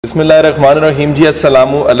بسم اللہ الرحمن الرحیم جی،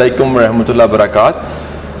 السلام علیکم ورحمۃ اللہ وبرکاتہ۔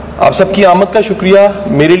 آپ سب کی آمد کا شکریہ۔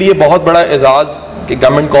 میرے لیے بہت بڑا اعزاز کہ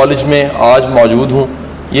گورنمنٹ کالج میں آج موجود ہوں،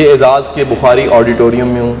 یہ اعزاز کہ بخاری آڈیٹوریم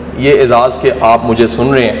میں ہوں، یہ اعزاز کہ آپ مجھے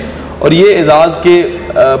سن رہے ہیں، اور یہ اعزاز کہ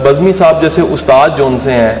بزمی صاحب جیسے استاد جو ان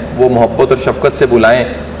سے ہیں وہ محبت اور شفقت سے بلائیں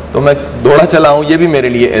تو میں دوڑا چلا ہوں، یہ بھی میرے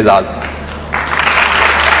لیے اعزاز۔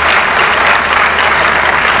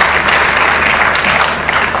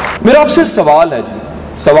 میرا آپ سے سوال ہے جی،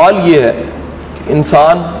 سوال یہ ہے کہ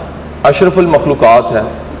انسان اشرف المخلوقات ہے،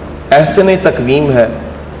 احسن تقویم ہے،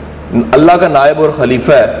 اللہ کا نائب اور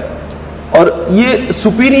خلیفہ ہے، اور یہ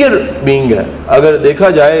سپیریئر بینگ ہے۔ اگر دیکھا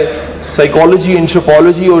جائے سائیکالوجی،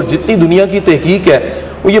 انتھروپولوجی اور جتنی دنیا کی تحقیق ہے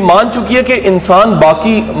وہ یہ مان چکی ہے کہ انسان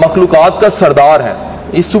باقی مخلوقات کا سردار ہے،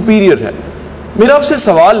 یہ سپیریئر ہے۔ میرا آپ سے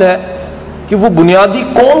سوال ہے کہ وہ بنیادی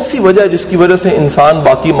کون سی وجہ ہے جس کی وجہ سے انسان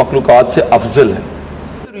باقی مخلوقات سے افضل ہے؟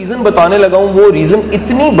 ریزن بتانے لگا ہوں، وہ ریزن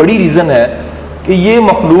اتنی بڑی ریزن ہے کہ یہ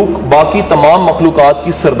مخلوق باقی تمام مخلوقات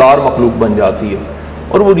کی سردار مخلوق بن جاتی ہے،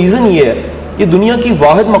 اور وہ ریزن یہ ہے کہ دنیا کی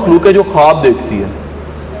واحد مخلوق ہے جو خواب دیکھتی ہے،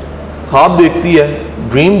 خواب دیکھتی ہے،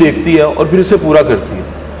 ڈریم دیکھتی ہے اور پھر اسے پورا کرتی ہے۔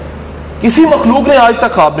 کسی مخلوق نے آج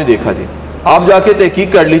تک خواب نہیں دیکھا جی، آپ جا کے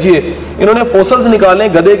تحقیق کر لیجئے، انہوں نے فوسلز نکالے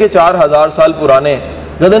گدھے کے 4000 سال پرانے،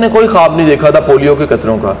 گدھے نے کوئی خواب نہیں دیکھا تھا پولیو کے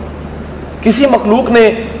قطروں کا۔ کسی مخلوق نے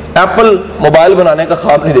ایپل موبائل بنانے کا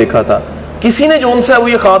خواب نہیں دیکھا تھا، کسی نے جو ان سے وہ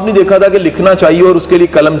یہ خواب نہیں دیکھا تھا کہ لکھنا چاہیے اور اس کے لیے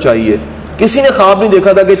قلم چاہیے، کسی نے خواب نہیں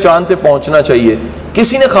دیکھا تھا کہ چاند پہ پہنچنا چاہیے،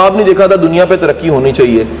 کسی نے خواب نہیں دیکھا تھا دنیا پہ ترقی ہونی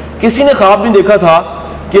چاہیے، کسی نے خواب نہیں دیکھا تھا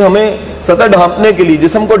کہ ہمیں سطح ڈھانپنے کے لیے،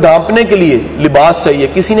 جسم کو ڈھانپنے کے لیے لباس چاہیے،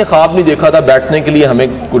 کسی نے خواب نہیں دیکھا تھا بیٹھنے کے لیے ہمیں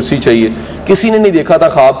کرسی چاہیے، کسی نے نہیں دیکھا تھا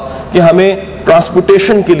خواب کہ ہمیں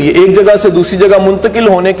ٹرانسپورٹیشن کے لیے ایک جگہ سے دوسری جگہ منتقل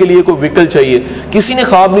ہونے کے لیے کوئی وہیکل چاہیے، کسی نے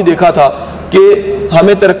خواب نہیں دیکھا تھا کہ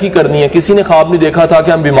ہمیں ترقی کرنی ہے، کسی نے خواب نہیں دیکھا تھا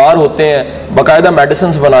کہ ہم بیمار ہوتے ہیں باقاعدہ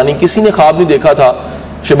میڈیسنز بنانی، کسی نے خواب نہیں دیکھا تھا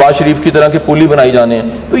شہباز شریف کی طرح کے پولی بنائی جانے ہیں۔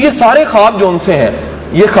 تو یہ سارے خواب جو ان سے ہیں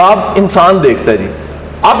یہ خواب انسان دیکھتا ہے جی۔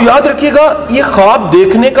 آپ یاد رکھیے گا، یہ خواب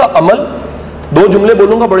دیکھنے کا عمل، دو جملے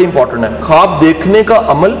بولوں گا بڑے امپورٹنٹ ہیں، خواب دیکھنے کا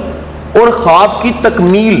عمل اور خواب کی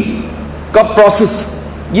تکمیل کا پروسیس،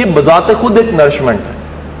 یہ بذات خود ایک نرشمنٹ ہے۔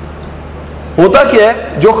 ہوتا کیا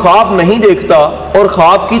ہے، جو خواب نہیں دیکھتا اور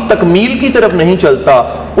خواب کی تکمیل کی طرف نہیں چلتا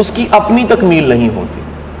اس کی اپنی تکمیل نہیں ہوتی۔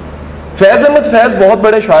 فیض احمد فیض بہت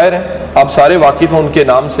بڑے شاعر ہیں، آپ سارے واقف ہیں ان کے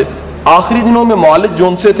نام سے۔ آخری دنوں میں معالج جو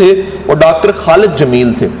ان سے تھے وہ ڈاکٹر خالد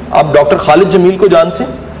جمیل تھے۔ آپ ڈاکٹر خالد جمیل کو جانتے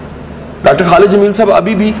ہیں؟ ڈاکٹر خالد جمیل صاحب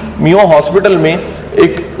ابھی بھی میو ہاسپٹل میں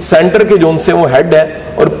ایک سینٹر کے جو ان سے وہ ہیڈ ہے،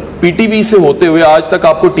 اور پی ٹی وی سے ہوتے ہوئے آج تک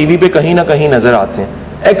آپ کو ٹی وی پہ کہیں نہ کہیں نظر آتے ہیں۔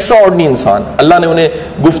 ایکسٹرا آرڈنری انسان، اللہ نے انہیں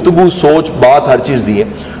گفتگو، سوچ، بات، ہر چیز دی ہے۔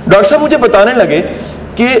 ڈاکٹر صاحب مجھے بتانے لگے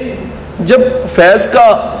کہ جب فیض کا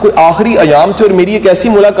کوئی آخری ایام تھے اور میری ایک ایسی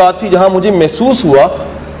ملاقات تھی جہاں مجھے محسوس ہوا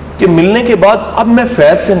کہ ملنے کے بعد اب میں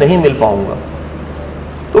فیض سے نہیں مل پاؤں گا،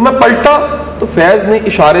 تو میں پلٹا تو فیض نے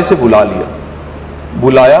اشارے سے بلا لیا،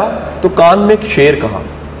 بلایا تو کان میں ایک شعر کہا۔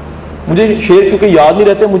 مجھے شعر کیونکہ یاد نہیں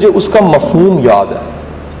رہتے، مجھے اس کا مفہوم یاد ہے۔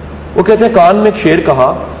 وہ کہتے ہیں کان میں ایک شعر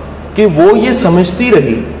کہا کہ وہ یہ سمجھتی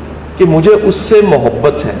رہی کہ مجھے اس سے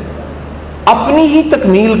محبت ہے، اپنی ہی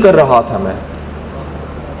تکمیل کر رہا تھا میں۔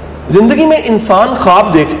 زندگی میں انسان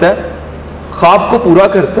خواب دیکھتا ہے، خواب کو پورا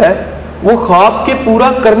کرتا ہے، وہ خواب کے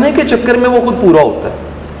پورا کرنے کے چکر میں وہ خود پورا ہوتا ہے۔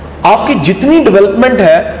 آپ کی جتنی ڈیولپمنٹ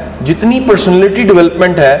ہے، جتنی پرسنالٹی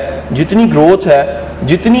ڈیولپمنٹ ہے، جتنی گروتھ ہے،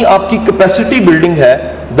 جتنی آپ کی کیپیسٹی بلڈنگ ہے،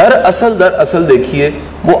 دراصل دیکھیے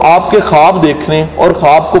وہ آپ کے خواب دیکھنے اور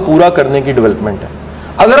خواب کو پورا کرنے کی ڈیولپمنٹ ہے۔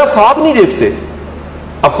 اگر آپ خواب نہیں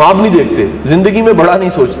دیکھتے، زندگی میں بڑا نہیں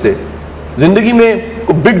سوچتے، زندگی میں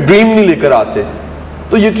کوئی بگ ڈریم نہیں لے کر آتے،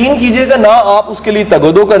 تو یقین کیجئے گا نہ آپ اس کے لیے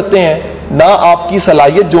تگودو کرتے ہیں، نہ آپ کی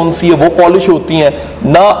صلاحیت جو ان سی ہے وہ پالش ہوتی ہیں،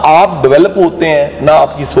 نہ آپ ڈیولپ ہوتے ہیں، نہ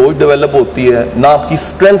آپ کی سوچ ڈیولپ ہوتی ہے، نہ آپ کی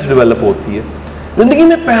اسٹرینتھ ڈیولپ ہوتی ہے۔ زندگی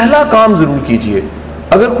میں پہلا کام ضرور کیجئے،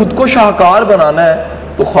 اگر خود کو شاہکار بنانا ہے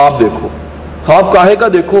تو خواب دیکھو۔ خواب کاہے کا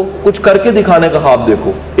دیکھو؟ کچھ کر کے دکھانے کا خواب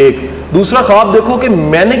دیکھو۔ ایک دوسرا خواب دیکھو کہ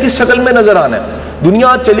میں نے کس شکل میں نظر آنا ہے۔ دنیا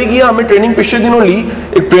آج چلی گئی، ہمیں ٹریننگ پچھلے دنوں لی،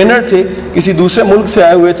 ایک ٹرینر تھے کسی دوسرے ملک سے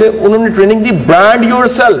آئے ہوئے تھے، انہوں نے training the brand your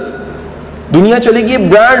self. دنیا چلی گئی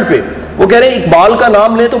برانڈ پہ۔ وہ کہہ رہے ہیں اقبال کا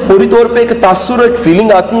نام لیں تو فوری طور پہ ایک تاثر، ایک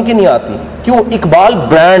فیلنگ آتی ہے کہ نہیں آتی؟ کیوں؟ اقبال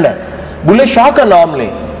برانڈ ہے۔ بلے شاہ کا نام لیں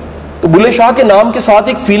تو بلے شاہ کے نام کے ساتھ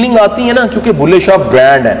ایک فیلنگ آتی ہے نا، کیونکہ بلے شاہ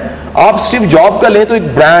برانڈ ہے۔ آپ اسٹیو جاب کا لیں تو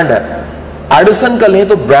ایک برانڈ ہے، ایڈیسن کا لیں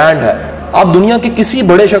تو برانڈ ہے۔ آپ دنیا کے کسی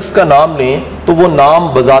بڑے شخص کا نام لیں تو وہ نام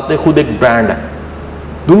بذات خود ایک برانڈ ہے۔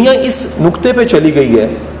 دنیا اس نقطے پہ چلی گئی ہے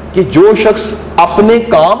کہ جو شخص اپنے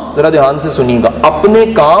کام، ذرا دھیان سے سنیے گا، اپنے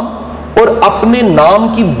کام اور اپنے نام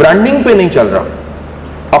کی برانڈنگ پہ نہیں چل رہا،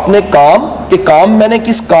 اپنے کام کہ کام میں نے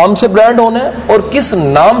کس کام سے برانڈ ہونا ہے اور کس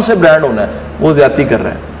نام سے برانڈ ہونا ہے، وہ زیادتی کر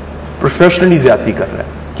رہا ہے، پروفیشنلی زیادتی کر رہا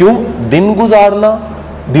ہے. کیوں؟ دن گزارنا،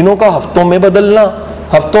 دنوں کا ہفتوں میں بدلنا،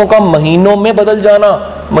 ہفتوں کا مہینوں میں بدل جانا،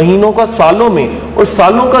 مہینوں کا سالوں میں، اور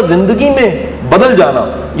سالوں کا زندگی میں بدل جانا،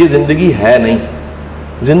 یہ زندگی ہے نہیں.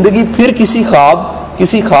 زندگی پھر کسی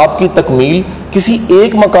خواب کی تکمیل، کسی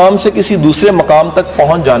ایک مقام سے کسی دوسرے مقام تک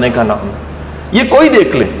پہنچ جانے کا نام ہے. یہ کوئی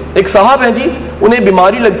دیکھ لے، ایک صاحب ہیں جی، انہیں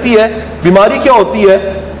بیماری لگتی ہے. بیماری کیا ہوتی ہے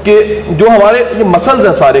کہ جو ہمارے یہ مسلز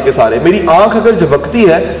ہیں سارے کے سارے، میری آنکھ اگر جھپکتی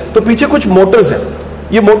ہے تو پیچھے کچھ موٹرز ہیں،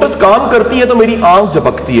 یہ موٹرز کام کرتی ہیں تو میری آنکھ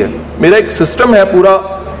جھپکتی ہے. میرا ایک سسٹم ہے پورا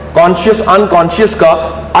کانشیس ان کانشیس کا،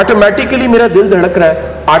 آٹومیٹیکلی میرا دل دھڑک رہا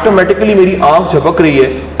ہے، آٹومیٹیکلی میری آنکھ جھپک رہی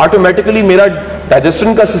ہے، آٹومیٹیکلی میرا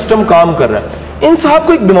ڈائجسشن کا سسٹم کام کر رہا ہے. ان صاحب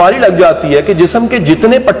کو ایک بیماری لگ جاتی ہے کہ جسم کے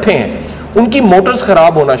جتنے پٹھے ہیں ان کی موٹرز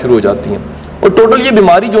خراب ہونا شروع ہو جاتی ہیں. اور ٹوٹل یہ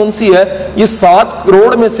بیماری جو ان سی ہے یہ 7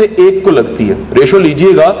 کروڑ میں سے 1 کو لگتی ہے. ریشو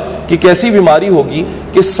لیجئے گا کہ کیسی بیماری ہوگی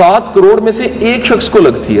کہ 7 کروڑ میں سے 1 شخص کو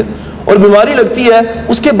لگتی ہے. اور بیماری لگتی ہے،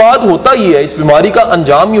 اس کے بعد ہوتا یہ ہے، اس بیماری کا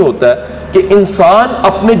انجام یہ ہوتا ہے کہ انسان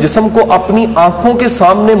اپنے جسم کو اپنی آنکھوں کے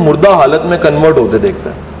سامنے مردہ حالت میں کنورٹ ہوتے دیکھتا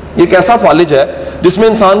ہے. یہ ایک ایسا فالج ہے جس میں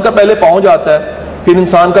انسان کا پہلے پاؤں جاتا ہے، پھر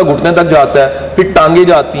انسان کا گھٹنے تک جاتا ہے، پھر ٹانگیں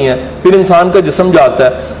جاتی ہیں، پھر انسان کا جسم جاتا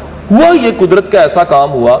ہے. ہوا یہ قدرت کا ایسا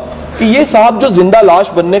کام ہوا کہ یہ صاحب جو زندہ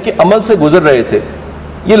لاش بننے کے عمل سے گزر رہے تھے،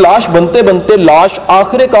 یہ لاش بنتے بنتے لاش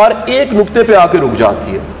آخر کار ایک نقطے پہ آ کے رک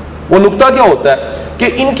جاتی ہے. وہ نقطہ کیا ہوتا ہے کہ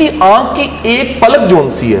ان کی آنکھ کی ایک پلک جون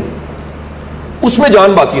سی ہے اس میں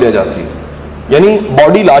جان باقی رہ جاتی ہے. یعنی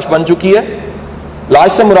باڈی لاش بن چکی ہے،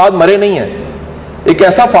 لاش سے مراد مرے نہیں ہے، ایک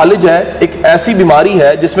ایسا فالج ہے، ایک ایسی بیماری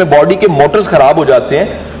ہے جس میں باڈی کے موٹرز خراب ہو جاتے ہیں،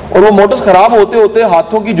 اور وہ موٹرز خراب ہوتے ہوتے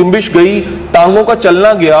ہاتھوں کی جنبش گئی، ٹانگوں کا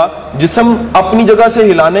چلنا گیا، جسم اپنی جگہ سے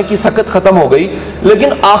ہلانے کی سکت ختم ہو گئی، لیکن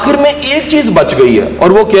آخر میں ایک چیز بچ گئی ہے،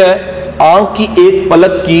 اور وہ کیا ہے؟ آنکھ کی ایک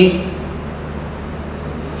پلک کی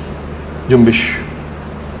جنبش.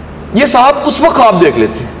 یہ صاحب اس وقت خواب دیکھ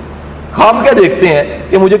لیتے ہیں. خواب کیا دیکھتے ہیں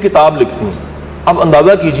کہ مجھے کتاب لکھنی ہے. اب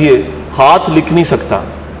اندازہ کیجئے، ہاتھ لکھ نہیں سکتا،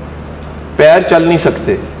 پیر چل نہیں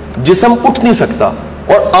سکتے، جسم اٹھ نہیں سکتا،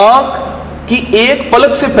 اور آنکھ کی ایک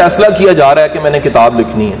پلک سے فیصلہ کیا جا رہا ہے کہ میں نے کتاب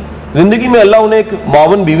لکھنی ہے. زندگی میں اللہ انہیں ایک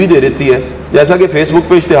معاون بیوی دے دیتی ہے، جیسا کہ فیس بک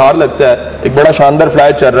پہ اشتہار لگتا ہے، ایک بڑا شاندار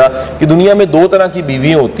فلائر چل رہا کہ دنیا میں 2 طرح کی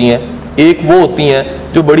بیویاں ہوتی ہیں. ایک وہ ہوتی ہیں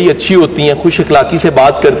جو بڑی اچھی ہوتی ہیں، خوش اخلاقی سے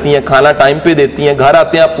بات کرتی ہیں، کھانا ٹائم پہ دیتی ہیں، گھر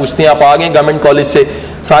آتے ہیں آپ پوچھتے ہیں آپ آ گئے گورنمنٹ کالج سے،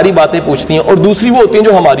 ساری باتیں پوچھتی ہیں. اور دوسری وہ ہوتی ہیں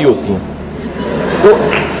جو ہماری ہوتی ہیں. تو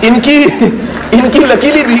ان کی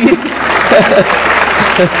لکیلی بیوی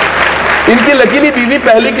ان کی لکیلی بیوی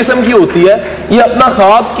پہلی قسم کی ہوتی ہے. یہ اپنا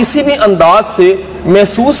خواب کسی بھی انداز سے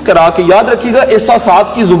محسوس کرا کے، یاد رکھیے گا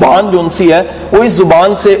احساسات کی زبان جو ان سی ہے وہ اس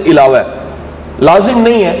زبان سے علاوہ ہے. لازم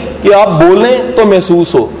نہیں ہے کہ آپ بولیں تو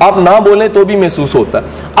محسوس ہو، آپ نہ بولیں تو بھی محسوس ہوتا ہے.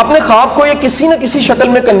 اپنے خواب کو یہ کسی نہ کسی شکل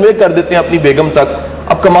میں کنوے کر دیتے ہیں اپنی بیگم تک.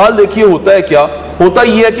 اب کمال دیکھیے ہوتا ہے کیا، ہوتا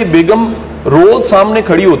یہ ہے کہ بیگم روز سامنے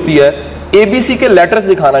کھڑی ہوتی ہے، ABC کے لیٹرز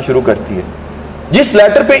دکھانا شروع کرتی ہے. جس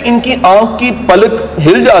لیٹر پہ ان کی آنکھ کی پلک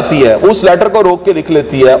ہل جاتی ہے اس لیٹر کو روک کے لکھ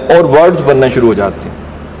لیتی ہے، اور ورڈز بننا شروع ہو جاتے ہیں.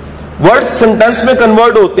 ورڈز سنٹینس میں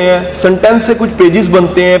کنورٹ ہوتے ہیں، سنٹینس سے کچھ پیجز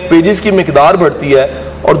بنتے ہیں، پیجز کی مقدار بڑھتی ہے،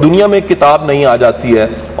 اور دنیا میں ایک کتاب نہیں آ جاتی ہے.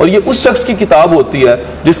 اور یہ اس شخص کی کتاب ہوتی ہے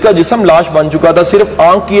جس کا جسم لاش بن چکا تھا، صرف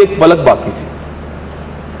آنکھ کی ایک پلک باقی تھی.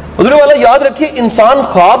 حضور والا یاد رکھیے، انسان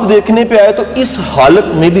خواب دیکھنے پہ آئے تو اس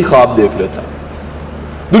حالت میں بھی خواب دیکھ لیتا ہے.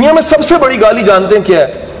 دنیا میں سب سے بڑی گالی جانتے ہیں کیا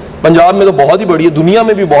ہے؟ پنجاب میں تو بہت ہی بڑی ہے، دنیا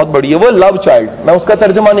میں بھی بہت بڑی ہے، وہ لو چائلڈ. میں اس کا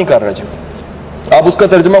ترجمہ نہیں کر رہا جی، آپ اس کا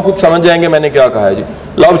ترجمہ خود سمجھ جائیں گے میں نے کیا کہا ہے جی.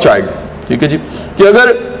 لو چائلڈ، ٹھیک ہے جی، کہ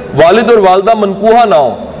اگر والد اور والدہ منکوحہ نہ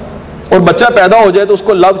ہو اور بچہ پیدا ہو جائے تو اس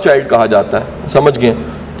کو لو چائلڈ کہا جاتا ہے. سمجھ گئے؟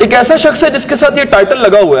 ایک ایسا شخص ہے جس کے ساتھ یہ ٹائٹل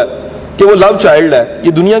لگا ہوا ہے کہ وہ لو چائلڈ ہے،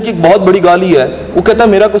 یہ دنیا کی ایک بہت بڑی گالی ہے. وہ کہتا ہے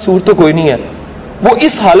میرا قصور تو کوئی نہیں ہے. وہ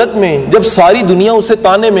اس حالت میں جب ساری دنیا اسے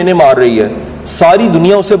تانے مینے مار رہی ہے، ساری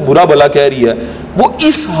دنیا اسے برا بلا کہہ رہی ہے، وہ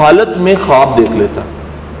اس حالت میں خواب دیکھ لیتا ہے.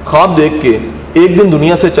 خواب دیکھ کے ایک دن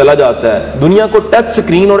دنیا سے چلا جاتا ہے، دنیا کو ٹچ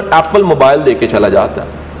سکرین اور ایپل موبائل دے کے چلا جاتا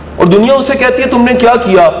ہے، اور دنیا اسے کہتی ہے تم نے کیا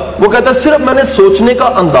کیا؟ وہ کہتا ہے صرف میں نے سوچنے کا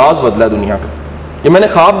انداز بدلا دنیا کا. یہ میں نے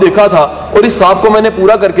خواب دیکھا تھا اور اس خواب کو میں نے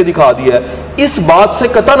پورا کر کے دکھا دیا ہے. اس بات سے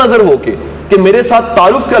قطع نظر ہو کے کہ میرے ساتھ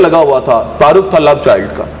تعارف کیا لگا ہوا تھا، تعارف تھا لو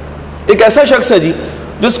چائلڈ کا. ایک ایسا شخص ہے جی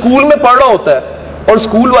جو اسکول میں پڑھ رہا ہوتا ہے، اور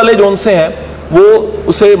اسکول والے جو ان سے ہیں وہ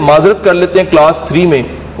اسے معذرت کر لیتے ہیں کلاس 3 میں،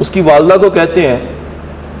 اس کی والدہ کو کہتے ہیں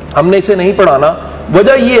ہم نے اسے نہیں پڑھانا.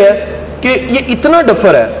 وجہ یہ ہے کہ یہ اتنا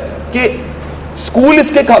ڈفر ہے کہ اسکول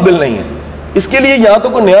اس کے قابل نہیں ہے، اس کے لیے یہاں تو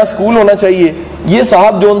کوئی نیا اسکول ہونا چاہیے. یہ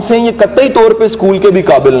صاحب جو ان سے یہ قطعی طور پہ اسکول کے بھی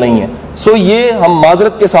قابل نہیں ہے. سو یہ ہم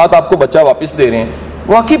معذرت کے ساتھ آپ کو بچہ واپس دے رہے ہیں.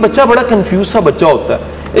 واقعی بچہ بڑا کنفیوز سا بچہ ہوتا ہے.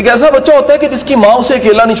 ایک ایسا بچہ ہوتا ہے کہ جس کی ماں اسے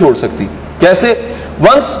اکیلا نہیں چھوڑ سکتی. کیسے؟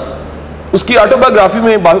 ونس اس کی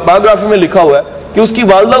بایوگرافی میں لکھا ہوا ہے کہ اس کی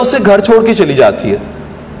والدہ اسے گھر چھوڑ کے چلی جاتی ہے,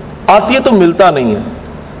 آتی ہے تو ملتا نہیں ہے.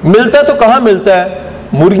 ملتا ہے تو کہاں ملتا ہے؟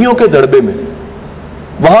 مرغیوں کے دڑبے میں.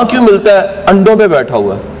 وہاں کیوں ملتا ہے؟ انڈوں پہ بیٹھا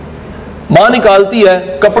ہوا ہے. ماں نکالتی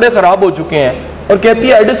ہے, کپڑے خراب ہو چکے ہیں, اور کہتی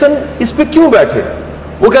ہے ایڈیسن اس پہ کیوں بیٹھے؟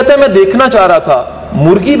 وہ کہتا ہے میں دیکھنا چاہ رہا تھا,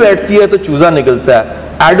 مرغی بیٹھتی ہے تو چوزا نکلتا ہے,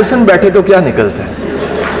 ایڈیسن بیٹھے تو کیا نکلتا ہے.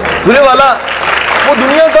 برے والا وہ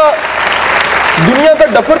دنیا کا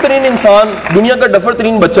ڈفر ترین انسان, دنیا کا ڈفر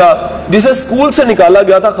ترین بچہ جسے اسکول سے نکالا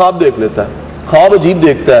گیا تھا, خواب دیکھ لیتا ہے. خواب عجیب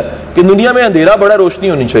دیکھتا ہے کہ دنیا میں اندھیرا بڑا, روشنی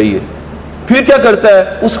ہونی چاہیے. پھر کیا کرتا ہے؟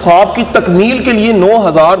 اس خواب کی تکمیل کے لیے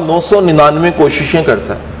 9,999 کوششیں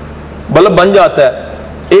کرتا ہے, بلب بن جاتا ہے.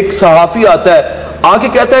 ایک صحافی آتا ہے, آ کے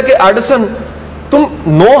کہتا ہے کہ ایڈیسن تم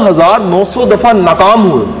 9,900 دفعہ ناکام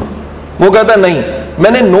ہوئے. وہ کہتا ہے نہیں,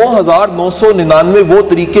 میں نے 9,999 وہ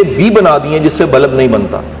طریقے بھی بنا دیے جس سے بلب نہیں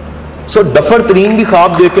بنتا. سو ڈفر ترین بھی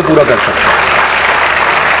خواب دیکھ کے پورا کر سکتا ہے.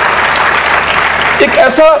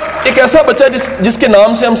 ایک ایسا بچہ جس کے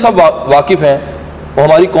نام سے ہم سب واقف ہیں, وہ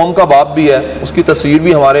ہماری قوم کا باپ بھی ہے, اس کی تصویر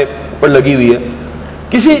بھی ہمارے پر لگی ہوئی ہے.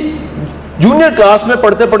 کسی جونیئر کلاس میں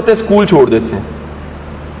پڑھتے پڑھتے اسکول چھوڑ دیتے ہیں.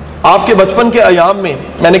 آپ کے بچپن کے ایام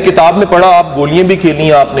میں نے کتاب میں پڑھا, آپ گولیاں بھی کھیلی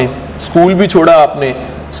ہیں, آپ نے اسکول بھی چھوڑا, آپ نے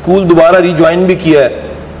اسکول دوبارہ ری جوائن بھی کیا ہے.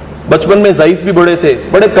 بچپن میں ضعیف بھی بڑے تھے,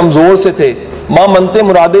 بڑے کمزور سے تھے, ماں منتے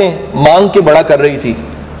مرادیں مانگ کے بڑا کر رہی تھی.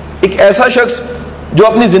 ایک ایسا شخص جو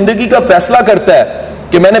اپنی زندگی کا فیصلہ کرتا ہے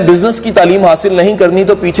کہ میں نے بزنس کی تعلیم حاصل نہیں کرنی,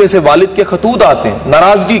 تو پیچھے سے والد کے خطوط آتے ہیں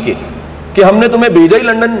ناراضگی کے کہ ہم نے تمہیں بھیجا ہی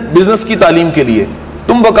لندن بزنس کی تعلیم کے لیے,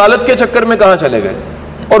 تم وکالت کے چکر میں کہاں چلے گئے.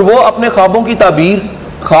 اور وہ اپنے خوابوں کی تعبیر,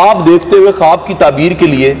 خواب دیکھتے ہوئے خواب کی تعبیر کے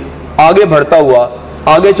لیے آگے بڑھتا ہوا,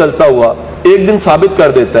 آگے چلتا ہوا ایک دن ثابت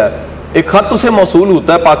کر دیتا ہے. ایک خط اسے موصول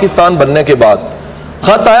ہوتا ہے پاکستان بننے کے بعد.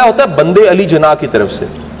 خط آیا ہوتا ہے بندے علی جناح کی طرف سے.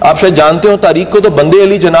 آپ شاید جانتے ہو تاریخ کو, تو بندے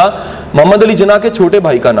علی جناح محمد علی جناح کے چھوٹے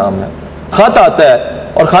بھائی کا نام ہے. خط آتا ہے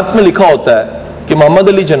اور خط میں لکھا ہوتا ہے کہ محمد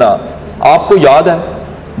علی جناح, آپ کو یاد ہے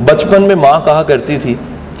بچپن میں ماں کہا کرتی تھی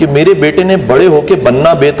کہ میرے بیٹے نے بڑے ہو کے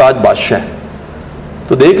بننا بے تاج بادشاہ ہے.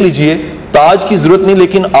 تو دیکھ لیجئے, تاج کی ضرورت نہیں,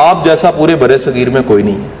 لیکن آپ جیسا پورے برے صغیر میں کوئی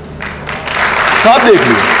نہیں ہے. خواب دیکھ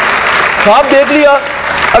لیا, خواب دیکھ لیا.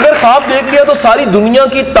 اگر خواب دیکھ لیا تو ساری دنیا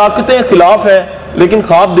کی طاقتیں خلاف ہیں, لیکن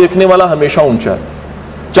خواب دیکھنے والا ہمیشہ اونچا ہے.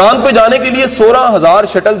 چاند پہ جانے کے لیے 16,000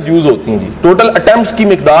 شٹلز یوز ہوتی ہیں جی. ٹوٹل اٹیمپٹس کی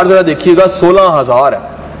مقدار ذرا دیکھیے گا, 16,000 ہے.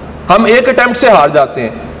 ہم ایک اٹیمپٹ سے ہار جاتے ہیں.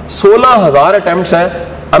 16,000 اٹیمپٹس ہیں.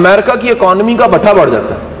 امریکہ کی اکانومی کا بٹھا بڑھ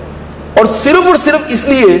جاتا ہے, اور صرف اس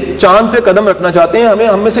لیے چاند پہ قدم رکھنا چاہتے ہیں.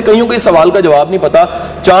 ہم میں سے کئیوں کو اس سوال کا جواب نہیں پتا,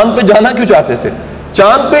 چاند پہ جانا کیوں چاہتے تھے؟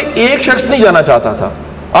 چاند پہ ایک شخص نہیں جانا چاہتا تھا.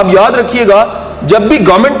 اب یاد رکھیے گا, جب بھی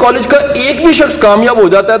گورنمنٹ کالج کا ایک بھی شخص کامیاب ہو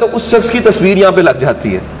جاتا ہے تو اس شخص کی تصویر یہاں پہ لگ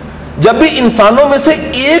جاتی ہے. جب بھی انسانوں میں سے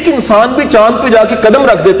ایک انسان بھی چاند پہ جا کے قدم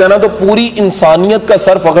رکھ دیتا ہے نا, تو پوری انسانیت کا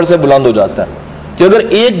سر فخر سے بلند ہو جاتا ہے کہ اگر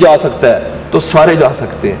ایک جا سکتا ہے تو سارے جا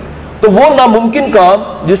سکتے ہیں. تو وہ ناممکن کام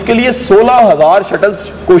جس کے لیے 16,000 شٹلز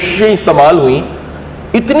کوششیں استعمال ہوئیں,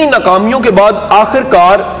 اتنی ناکامیوں کے بعد آخر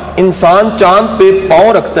کار انسان چاند پہ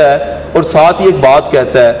پاؤں رکھتا ہے, اور ساتھ ہی ایک بات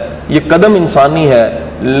کہتا ہے, یہ قدم انسانی ہے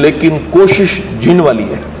لیکن کوشش جن والی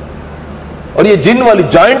ہے. اور یہ جن والی,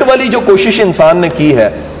 جائنٹ والی جو کوشش انسان نے کی ہے,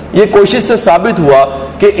 یہ کوشش سے ثابت ہوا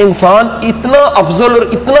کہ انسان اتنا افضل اور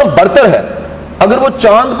اتنا برتر ہے, اگر وہ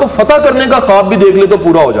چاند کو فتح کرنے کا خواب بھی دیکھ لے تو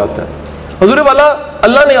پورا ہو جاتا ہے. حضور والا,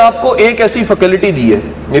 اللہ نے آپ کو ایک ایسی فیکلٹی دی ہے.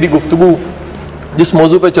 میری گفتگو جس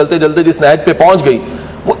موضوع پہ چلتے چلتے جس نہج پہ پہنچ گئی,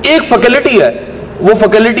 وہ ایک فیکلٹی ہے, وہ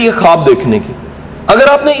فیکلٹی ہے خواب دیکھنے کی. اگر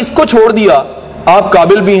آپ نے اس کو چھوڑ دیا, آپ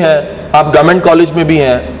قابل بھی ہیں, آپ گورنمنٹ کالج میں بھی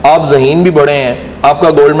ہیں, آپ ذہین بھی بڑے ہیں, آپ کا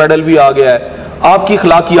گولڈ میڈل بھی آ گیا ہے, آپ کی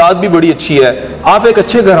اخلاقیات بھی بڑی اچھی ہے, آپ ایک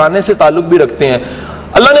اچھے گھرانے سے تعلق بھی رکھتے ہیں,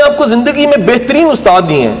 اللہ نے آپ کو زندگی میں بہترین استاد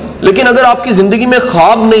دیے ہیں, لیکن اگر آپ کی زندگی میں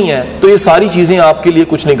خواب نہیں ہے تو یہ ساری چیزیں آپ کے لیے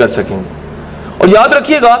کچھ نہیں کر سکیں گے. اور یاد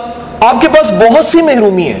رکھیے گا, آپ کے پاس بہت سی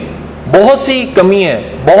محرومی ہیں, بہت سی کمی ہیں,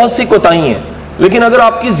 بہت سی کوتاہی ہیں, لیکن اگر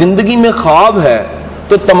آپ کی زندگی میں خواب ہے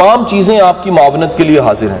تو تمام چیزیں آپ کی معاونت کے لیے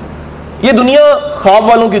حاضر ہیں. یہ دنیا خواب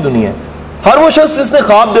والوں کی دنیا ہے. ہر وہ شخص جس نے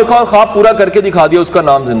خواب دیکھا اور خواب پورا کر کے دکھا دیا, اس کا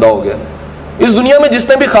نام زندہ ہو گیا. اس دنیا میں جس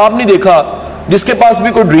نے بھی خواب نہیں دیکھا, جس کے پاس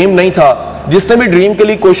بھی کوئی ڈریم نہیں تھا, جس نے بھی ڈریم کے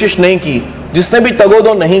لیے کوشش نہیں کی, جس نے بھی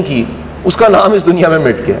تگودو نہیں کی, اس کا نام اس دنیا میں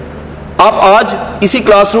مٹ گیا. آپ آج اسی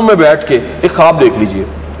کلاس روم میں بیٹھ کے ایک خواب دیکھ لیجئے.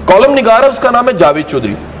 کالم نگار ہے, اس کا نام ہے جاوید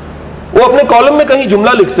چودھری. وہ اپنے کالم میں کہیں جملہ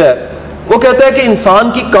لکھتا ہے, وہ کہتا ہے کہ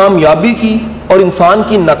انسان کی کامیابی کی اور انسان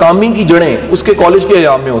کی ناکامی کی جڑیں اس کے کالج کے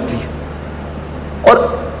ایام میں ہوتی ہیں. اور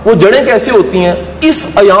وہ جڑیں کیسے ہوتی ہیں؟ اس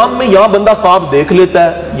ایام میں یا بندہ خواب دیکھ لیتا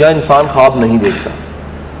ہے یا انسان خواب نہیں دیکھتا.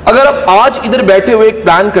 اگر آپ آج ادھر بیٹھے ہوئے ایک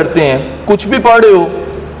پلان کرتے ہیں, کچھ بھی پڑھ رہے ہو,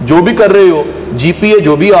 جو بھی کر رہے ہو, جی پی اے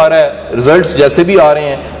جو بھی آ رہا ہے, رزلٹس جیسے بھی آ رہے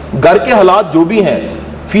ہیں, گھر کے حالات جو بھی ہیں,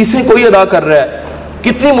 فیسیں کوئی ادا کر رہا ہے,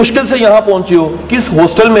 کتنی مشکل سے یہاں پہنچے ہو, کس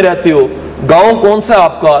ہاسٹل میں رہتے ہو, گاؤں کون سا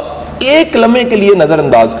آپ کا, ایک لمحے کے لیے نظر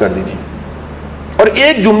انداز کر دیجیے اور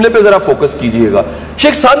ایک جملے پہ ذرا فوکس کیجئے گا.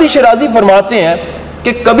 شیخ سعدی شیرازی فرماتے ہیں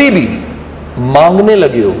کہ کبھی بھی مانگنے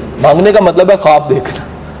لگے ہو, مانگنے کا مطلب ہے خواب دیکھنا,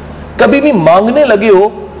 کبھی بھی مانگنے لگے ہو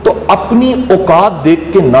تو اپنی اوقات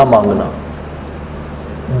دیکھ کے نہ مانگنا,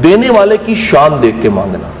 دینے والے کی شان دیکھ کے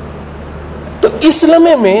مانگنا. تو اس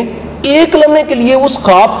لمحے میں ایک لمحے کے لیے اس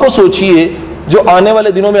خواب کو سوچئے جو آنے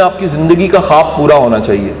والے دنوں میں آپ کی زندگی کا خواب پورا ہونا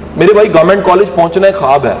چاہیے. میرے بھائی گورنمنٹ کالج پہنچنا ایک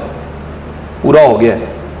خواب ہے, پورا ہو گیا ہے.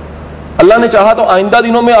 اللہ نے چاہا تو آئندہ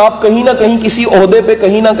دنوں میں آپ کہیں نہ کہیں کسی عہدے پہ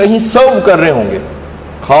کہیں نہ کہیں سرو کر رہے ہوں گے,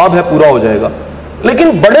 خواب ہے پورا ہو جائے گا.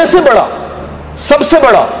 لیکن بڑے سے بڑا, سب سے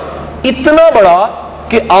بڑا, اتنا بڑا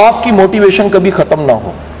کہ آپ کی موٹیویشن کبھی ختم نہ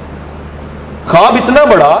ہو. خواب اتنا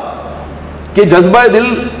بڑا کہ جذبہ دل,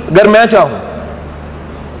 اگر میں چاہوں,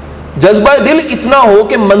 جذبہ دل اتنا ہو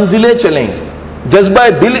کہ منزلیں چلیں, جذبہ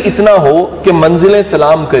دل اتنا ہو کہ منزلیں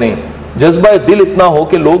سلام کریں, جذبہ دل اتنا ہو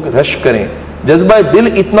کہ لوگ رش کریں, جذبہ دل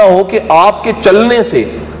اتنا ہو کہ آپ کے چلنے سے,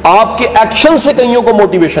 آپ کے ایکشن سے کئیوں کو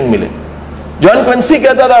موٹیویشن ملے. جان کوئنسی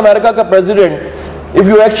کہتا تھا, امریکہ کا president, if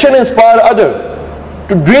your action inspire other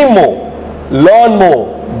to dream more, learn more,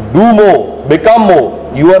 do more, become more,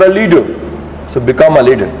 you are a leader, so become a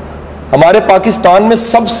leader. ہمارے پاکستان میں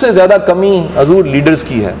سب سے زیادہ کمی حضور لیڈرز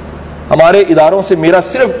کی ہے. ہمارے اداروں سے میرا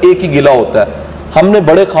صرف ایک ہی گلہ ہوتا ہے, ہم نے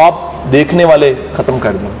بڑے خواب دیکھنے والے ختم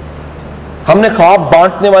کر دیے, ہم نے خواب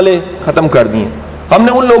بانٹنے والے ختم کر دیے, ہم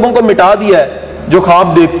نے ان لوگوں کو مٹا دیا ہے جو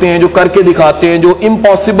خواب دیکھتے ہیں, جو کر کے دکھاتے ہیں, جو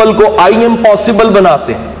امپاسبل کو آئی ایم پاسبل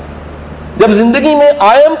بناتے ہیں. جب زندگی میں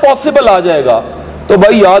آئی ایم پاسبل آ جائے گا تو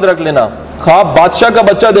بھائی یاد رکھ لینا, خواب بادشاہ کا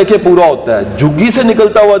بچہ دیکھے پورا ہوتا ہے, جھگی سے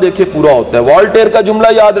نکلتا ہوا دیکھے پورا ہوتا ہے. والٹیر کا جملہ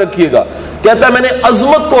یاد رکھیے گا, کہتا ہے میں نے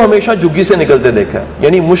عظمت کو ہمیشہ جھگی سے نکلتے دیکھا ہے,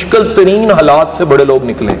 یعنی مشکل ترین حالات سے بڑے لوگ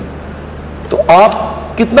نکلے. تو آپ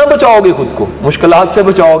کتنا بچاؤ گے خود کو, مشکلات سے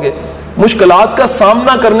بچاؤ گے. مشکلات کا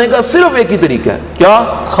سامنا کرنے کا صرف ایک ہی طریقہ ہے, کیا,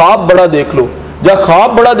 خواب بڑا دیکھ لو. جب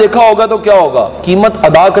خواب بڑا دیکھا ہوگا تو کیا ہوگا, قیمت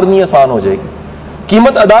ادا کرنی آسان ہو جائے گی.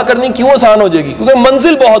 قیمت ادا کرنی کیوں آسان ہو جائے گی, کیونکہ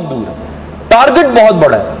منزل بہت دور ہے, ٹارگٹ بہت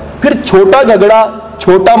بڑا ہے. پھر چھوٹا جھگڑا,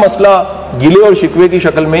 چھوٹا مسئلہ گلے اور شکوے کی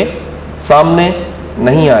شکل میں سامنے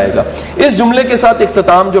نہیں آئے گا. اس جملے کے ساتھ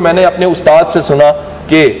اختتام جو میں نے اپنے استاد سے سنا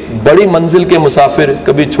کہ بڑی منزل کے مسافر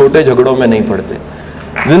کبھی چھوٹے جھگڑوں میں نہیں پڑتے.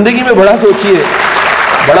 زندگی میں بڑا سوچیے,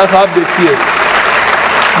 بڑا خواب دیکھیے.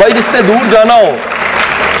 بھائی جس نے دور جانا ہو,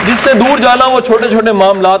 جس نے دور جانا ہو, وہ چھوٹے چھوٹے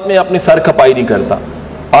معاملات میں اپنی سر کھپائی نہیں کرتا.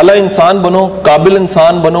 اعلیٰ انسان بنو, قابل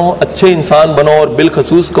انسان بنو, اچھے انسان بنو, اور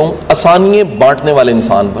بالخصوص کہوں آسانیاں بانٹنے والے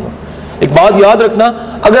انسان بنو. ایک بات یاد رکھنا,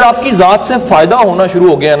 اگر آپ کی ذات سے فائدہ ہونا شروع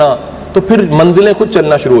ہو گیا نا تو پھر منزلیں خود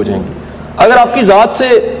چلنا شروع ہو جائیں گی. اگر آپ کی ذات سے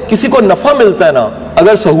کسی کو نفع ملتا ہے نا,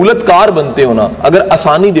 اگر سہولت کار بنتے ہو نا, اگر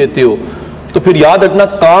آسانی دیتے ہو, تو پھر یاد رکھنا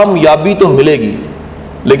کامیابی تو ملے گی,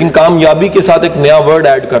 لیکن کامیابی کے ساتھ ایک نیا ورڈ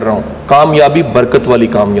ایڈ کر رہا ہوں, کامیابی برکت والی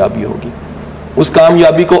کامیابی ہوگی. اس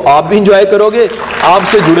کامیابی کو آپ بھی انجوائے کرو گے, آپ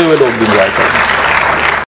سے جڑے ہوئے لوگ بھی انجوائے کریں گے.